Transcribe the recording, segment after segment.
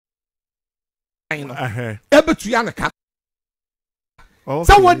Ebe to ya ka.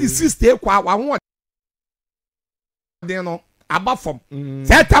 Someone the sister kwa wa won den no aba from.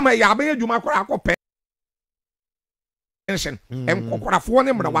 Say time ya be adwuma kora akọ pension. Kokkorafo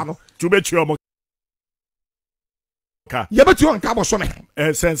ne mrawa no. Tubechi omo ka. Ye betu on ka bo so me.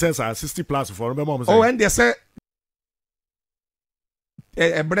 Sense 60 plus for remember mo say. Oh, and they say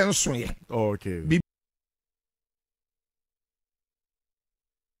Brenson ye. Okay.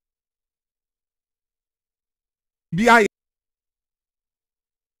 BI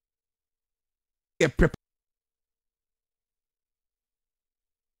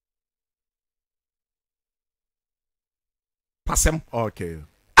Passem. Okay.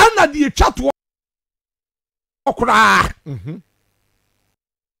 Anna the chat okra.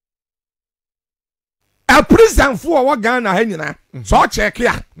 A prison for what Ghana Henina. So check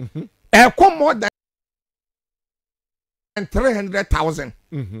here. A come more than 300,000.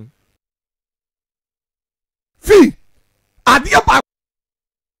 Fee. Adia ba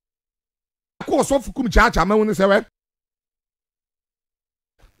course of Kumchacha man when say we.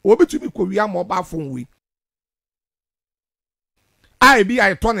 Obi to be Korea mobile phone we. I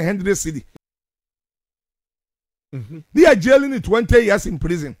turn 100 cedi. They are jailing it 20 years in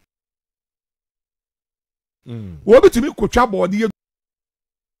prison. Obi to me kocha body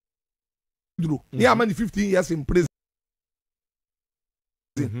duro. They are 15 years in prison.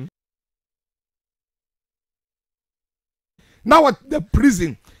 Now at the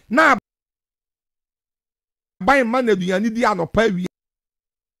prison, now by money do you need the ano pay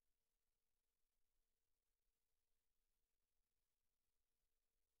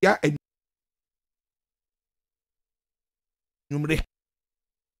ya numre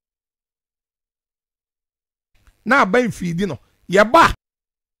na ban feed no ye ba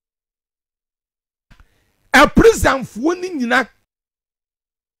a prison fo ni nyina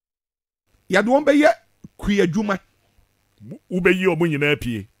ya do won be ye kuadwuma ubeyi omo nyina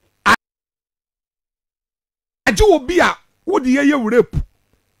pie aje obi a wo de ye rape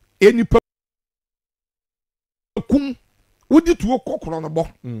enipa kum wodi tuo kokoro no bo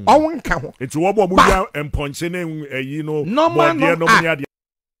ɔwon ka ho enti wo bo mu ya emponche ne eyi no mo de no mu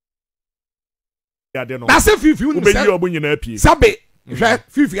ya de no na se fifi uni ubeyi omo nyina pie sabe hwe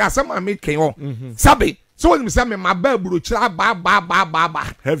fifi asem ame ken ho sabe so woni se me maba burochira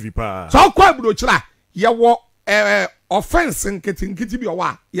ba heavy pa so kwa burochira ye wo offense nkiti bi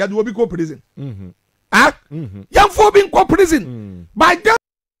owa ye de obi ko prison ye fo bi ko prison by then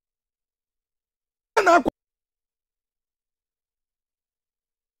na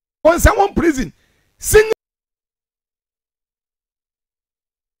on someone prison sing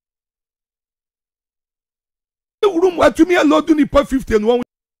room what me allow do ni per 50 and one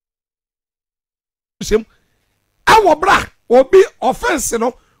shame awo bra obi offense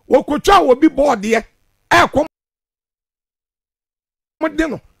no wo kotwa obi board ye e kom mo de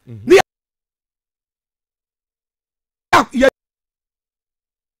no ni ya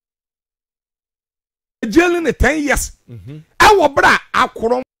jailing 10 years awo bra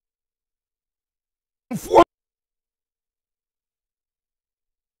akoro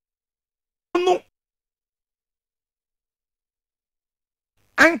no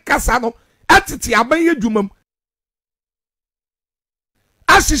ankasa no atiti aban ye dwumam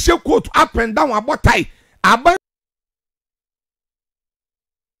asise coat up and down abotai aban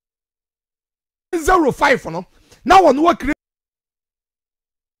 05 no na won wo create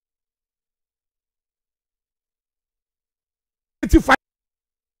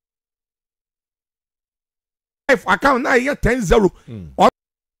account na ye 10-0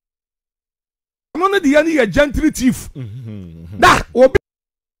 no de ye gentry thief da obi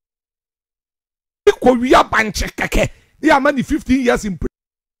ko wia banche keke they are many 15 years in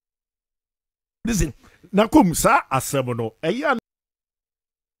prison na kom sa asem no eya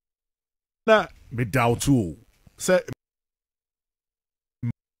na me doubt o say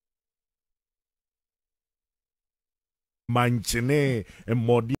manchene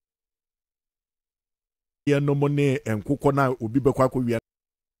emodi ya no money enkukọ na obi bekwa ko wia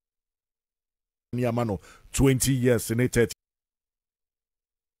ni amano 20 years in 30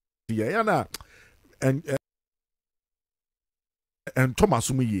 ya na and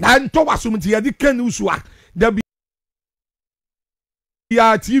Thomas Muyi and Thomas Muyi ya di kenus wa da bi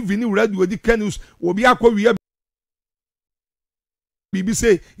ya TV ni radio di kenus obi akọ wia bibi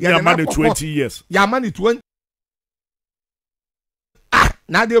say ya man 20 years ya man 20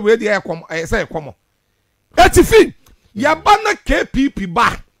 na de we dey come say come Etifi ya bana KPP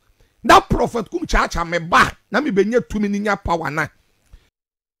ba na prophet Kumchacha me ba na me benye tumi ni nya power na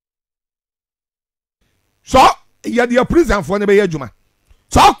so ya the prison for ne be adwuma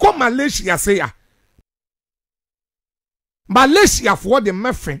so come Malaysia say ya Malaysia for the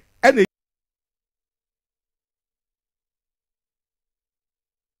meffin and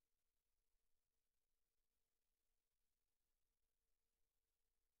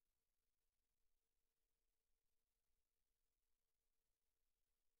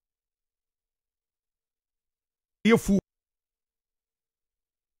you fool.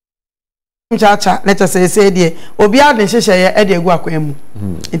 Kumchacha let us say die obi adin hyehyeye e de egu akwemu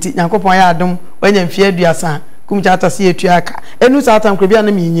nti Nyankopon ya adom wanya mfie aduasa Kumchacha se etua aka enu satan kro bia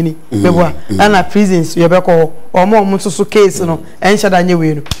na menyini beboa na prisons ye beko omo so case no enhye da nye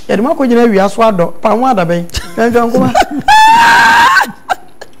we no ye de makogina wi aso ado pa ho adaben Nyankopon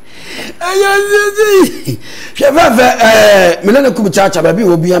ayi chefefe melene Kumchacha ba bi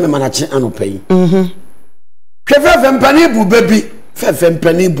obi ame manache anopai chefefe mpani bu baby fefe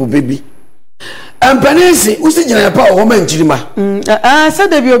mpani bu baby Ampanisi usi jina pa o manchirima se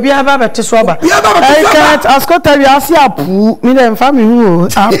de bi obi aba bete so aba I can't askota wi ase apu mi dem fa mi hu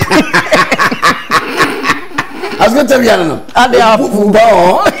askota wi ana no ade apu ba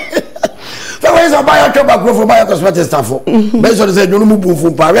o fa wa so ba ya to ba grofo ba ya cosmetic staff be so say no mu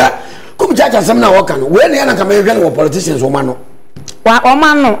bufu pa wi Kumchacha sam na wo kan we ne na ka me hwe no politicians wo ma no o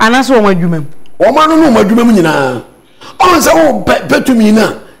ma no anaso o madwumam o ma no no madwumam nyina on se wo petumi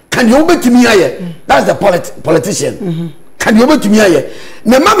na can you bet me aye that's the politician can you bet me aye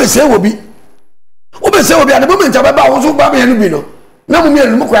na mama say obi obi say obi at the moment ababa wo so ba me no bi no na mo me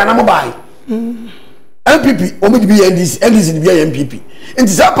no kwa na mo bai MPP o me bi NDC bi MPP nti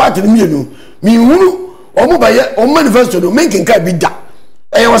sa party me no mi hunu o mo ba ye o manifesto no men kan ka bi da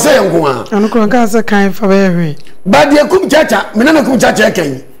e wo say nko a anu ko ka say kan fa ba hwe ba de Kumchacha me na Kumchacha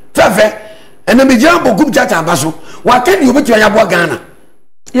kan fefe ena me jambo Kumchacha abaso wa kan you bet ya bo Ghana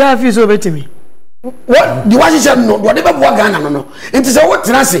ya fi so betimi what the Washington no what dey bo Ghana no nti say what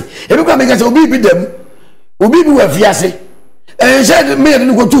trase e bi kwa me say obi bi dem obi bi wa fiase said me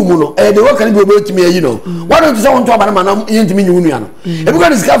no go tu mu no the work can be betimi ayi no why don't you say want to abana na yentimi nyu nua no e bi kwa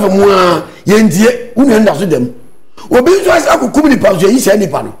discover mu a yentie unu nda so dem obi so as akukum ni pa so yi say ni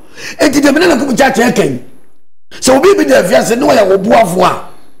pa no enti dem na Kumchacha kan so obi bi dey fiase no ya wo buafo a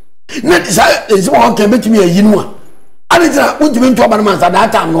na say e so won kan betimi ayi no a Anitra untimi nto ba man sa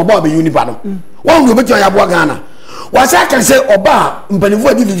that time no ba be unipa no won go betu ya bo Ghana wa say can say oba mpanifo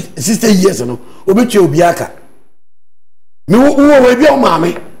adi 60 years no obetu obi aka me wo we bi o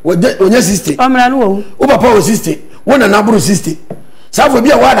maame onya 60 omra no wo o papa o 60 wona na buru 60 safo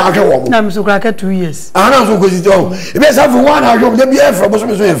bi a wa na ahwe wo na me so kra ka 2 years na so ko 60 o e be safo wa na ahwe bi e fra bo so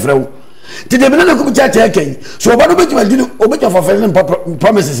me so e fra wo ti de me na Kumchacha kan so oba no betu ma di obetu for fulfilling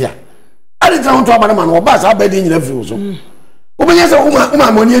promises ya ali tran to abana man oba sa ba de nyina firi so obenya se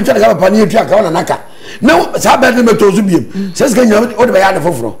uma moni etwa ka papa ni etwa ka ona naka na sa ba de metozu biem se se nyina o de ba ya de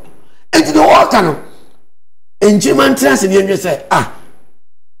foforo enti do waka no enchi man trans ni enwe se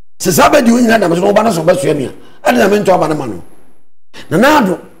se sa ba de nyina da so oba na so ba so amia ali na mento abana man no na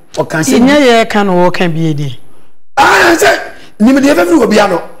ado o kan se nya ye ka no wo kan bi edi se ni me de fa firi obi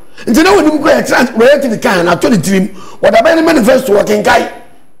ano enti na woni mu ko e trans relative kan na to the dream what about the manifesto working guy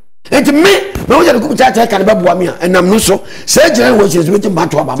enti me wo je Kumchacha kan ba boa me a enam no so se gire wo chire wetin ba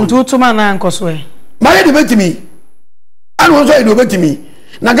to aba ma ntu tuma na nkoso e ma ye de betimi anu wo so ye de betimi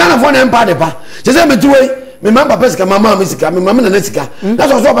na Ghana fo na empa de pa se se metu we me mama pesika mama me sika me mama na sika na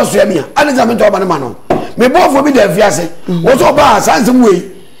so ba so ya me a ani za me to aba na ma no me bofo bi da fiase wo so ba sansem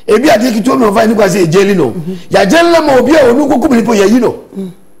we ebi ade kitu no fa ni kwa se jeli no ya jeli ma obi a onu kokum ni po ya yi no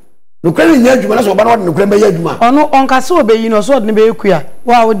no kwani nya adwuma na so ba na no kwani ba ya adwuma ono onka se obeyi no so de be ekua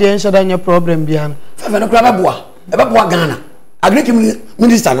wa wo de enhye da nya problem bia no fa no kwa ba boa e ba boa Ghana agriki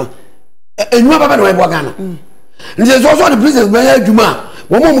minister no enwuma ba na boa Ghana nje so the president ba ya adwuma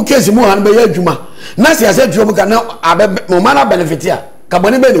wo mo case mu ha na ba ya adwuma na se ase adwuma ka na mo mana benefit ya ka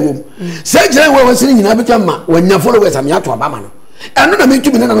bone be ne wo se gire wo sini nyina be twama wanya followers am ya to aba ma no eno na me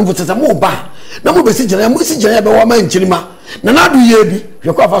tumi na no fotsa mo ba na mo be si gire be wo ma nchirima na na do ye bi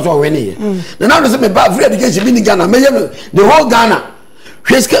hwe kwa fa so we ne ye na na do se me ba free education bi ni Ghana me ye the whole Ghana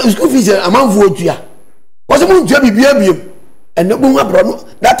hwe school fees amanfo otua wo se mo ntua bibia biem eno bu abro no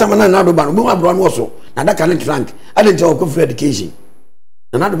that time na do ba no bu abro no so na that can frank ade ntia ko free education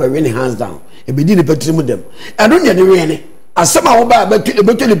na do ba we ne hands down e be di ne patrim dem eno ne ne we ne asema wo ba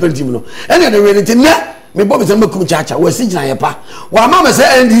betu ne patrim no ene ne we ne ti na me bobi se Kumchacha wo si gina ye pa wa ma me se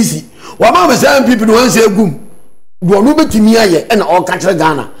NDC wa ma me se MPP no wan se gum do no betimi aye na all country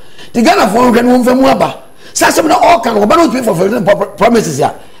Ghana the Ghana for hwe no mfa mu aba sasem na all kan wo ba no to for promises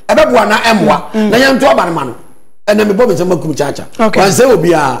ya e be boa na emwa na ye nto aba ma no ene me bobi se Kumchacha wan se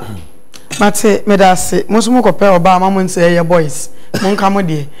obi a mate me da se musumu ko pe oba ma mo nse ye boys mon ka mo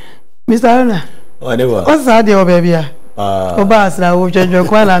de Mr. Aruna whatever what's that there baby a Obas na wo chanjo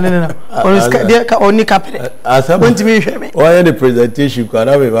kwa na na. Oni kapere. Won't me hwe me. Why the presentation kwa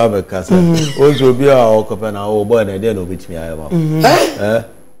na we ba be kasa. Ozo bi a okope na wo boy na dey no bitimi ayama.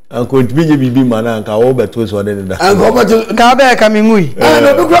 Anko ntibije bibi mana anka wo beto so de da. Anko beto ka be ka mi ngui.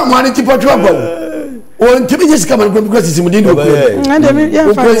 No be kwa mani tipo twabo. O ntibije sika man ko because simundi ndo ko. Ande mi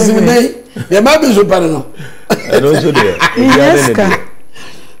ya fa. Simundi. Ya ma bi so pare no. No so de. Yeska.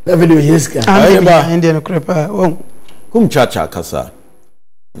 Na video yeska. Ande no krepa. Kumchacha kasa.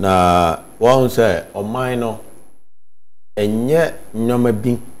 Na won say oman no enye nyoma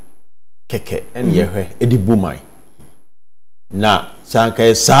bi keke en yehwe edibu man. Na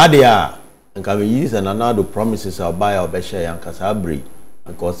sanka sade a nka we use and another promises our buy or be share yankasa abri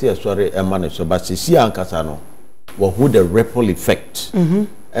anka o se sorry ema ne so but sisi ankasa no wo who the ripple effect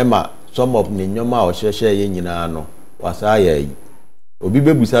ema some of ne nyoma o share ye nyina no wasa ya yi obi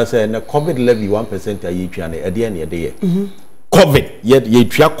bebusa say na covid levy 1% ayi twa na ede ne ede ye covid ye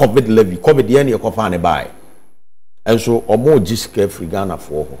twa covid levy covid ye ne ekofa ne buy enso omo giske free Ghana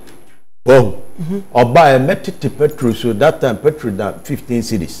for ho oh, Oba metiti petrol so that time petrol that 15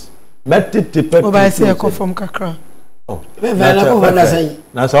 cedis. Metiti petrol. Oba say come from Kakra. Oh,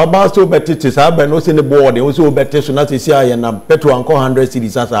 na so Oba so betiti sa ba no se ne board e so betiti so na se sia ya na petrol anko 100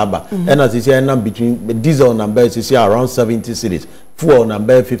 cedis as aba. And na se sia na between diesel number se sia around 70 cedis. Fuel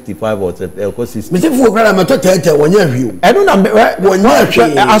number 55 or 60. Me say fuel kra ma to tete wonya hwiu. I don't know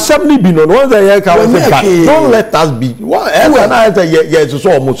wonya assembly be no one say here ka don't let us be. What na say yes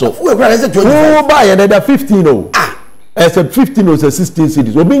so almost. Fuel kra say 25. Who buy another 15 oh. As a 15 or 16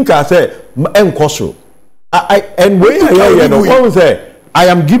 cities. Obi nka say enkoso. And when I know say I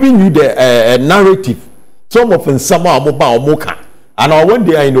am giving you the narrative. Some of them some about moka. And I when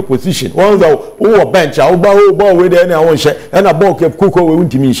they are in opposition, ones are oh bench, we there and I won't share, and a bulk of cocoa we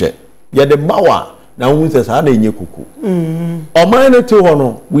won't me share. Yet the Mawa now who says I didn't cuckoo. Or minor to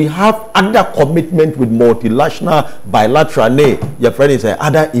honor, we have other commitment with multilateral, bilateral, your friend is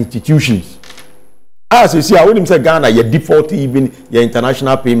other institutions. As you see, I wouldn't say Ghana, your default even your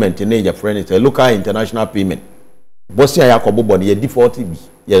international payment in your friend is a local international payment. Bosnia Yakobo body, your default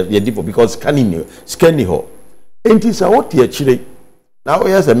your default because scanning her. Ain't it so what chile? Now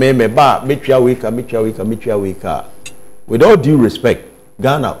yes, a me ba metria weka. With all due respect,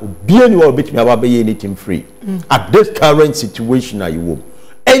 Ghana be anywhere bit me about anything free. At this current situation, you will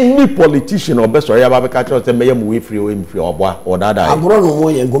any politician or best or about catch us me way free or that. I'm going no more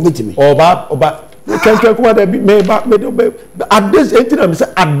and go meet me. Or can at this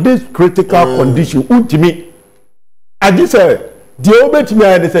at this critical condition, ultimate. I just say the obet me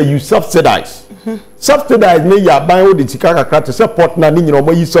and say you subsidize. Subsidize me ya buy all the Chicago craft to support na ni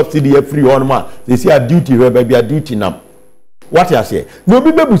no you subsidy free on ma. They say a duty where baby a duty now. What you say? No be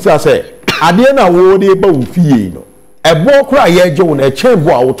busa say ade na wo de ba wo fie no. E bo kra ye je wo na chen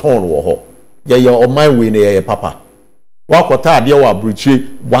bo a wo ton wo ho. Ye on my way na ye papa. Wa kwota ade wa bruche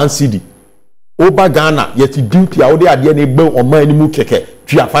 1 cedi. Oba Ghana yet duty a wo de ade na be on my ni mu keke.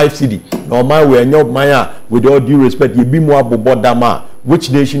 5 cedi. No my way enyo man with all due respect ye be mo abobo dama. Which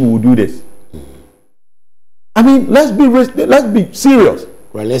nation will do this? I mean, let's be serious.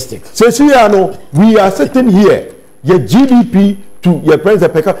 Realistic. So, we are sitting here. Your GDP to your price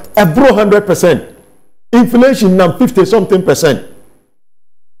of peca, every 100%. Inflation now 50-something%.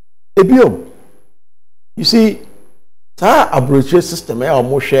 You see, that average system,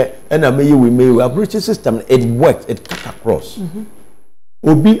 and I may we average system. It works. It cut across.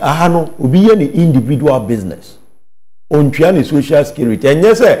 Obi ahano, obi any individual business. On social security, and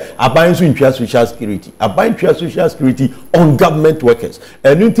yes, I buy social security. I buy social security on government workers.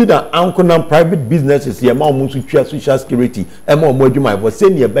 And into the uncle private businesses, the amount of social security, and more my was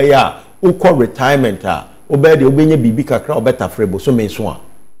saying your bayer, who call retirement, obey the obey baby kakra, or better frebo, so may swan.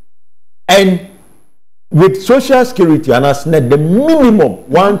 And with social security, and as net the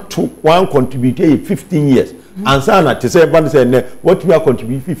minimum one contribute 15 years. And sana to say what you are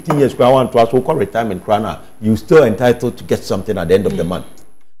contributing 15 years I want to ask for retirement crana, you still entitled to get something at the end of the month.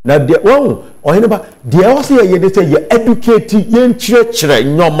 Now the or anybody they also say you educate yen church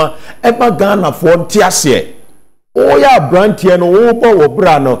nyoma eba Ghana for tiase. Oh ya brand here no wo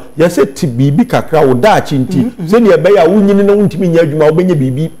bra no you say ti bibi kakra wo da chinti say ne be ya wunyini no ntimi nya adwuma wo benye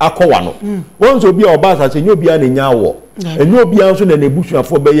bibi akowa no wonso obi a oba say nyo bia na nya wo enyo bia nso na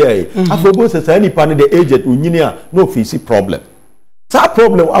nebusuafo be ye afobo say say nipa ne the agent unyini a no face problem that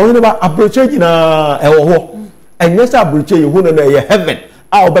problem I want about approach na e wo ho enye say approach ye hu no na ye heaven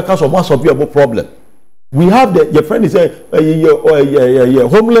a obeka so most of your problem. We have your friend is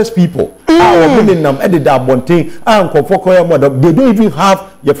homeless people. Our women them edit that one thing. They don't even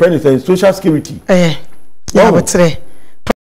have your friend is social security. Yeah, but today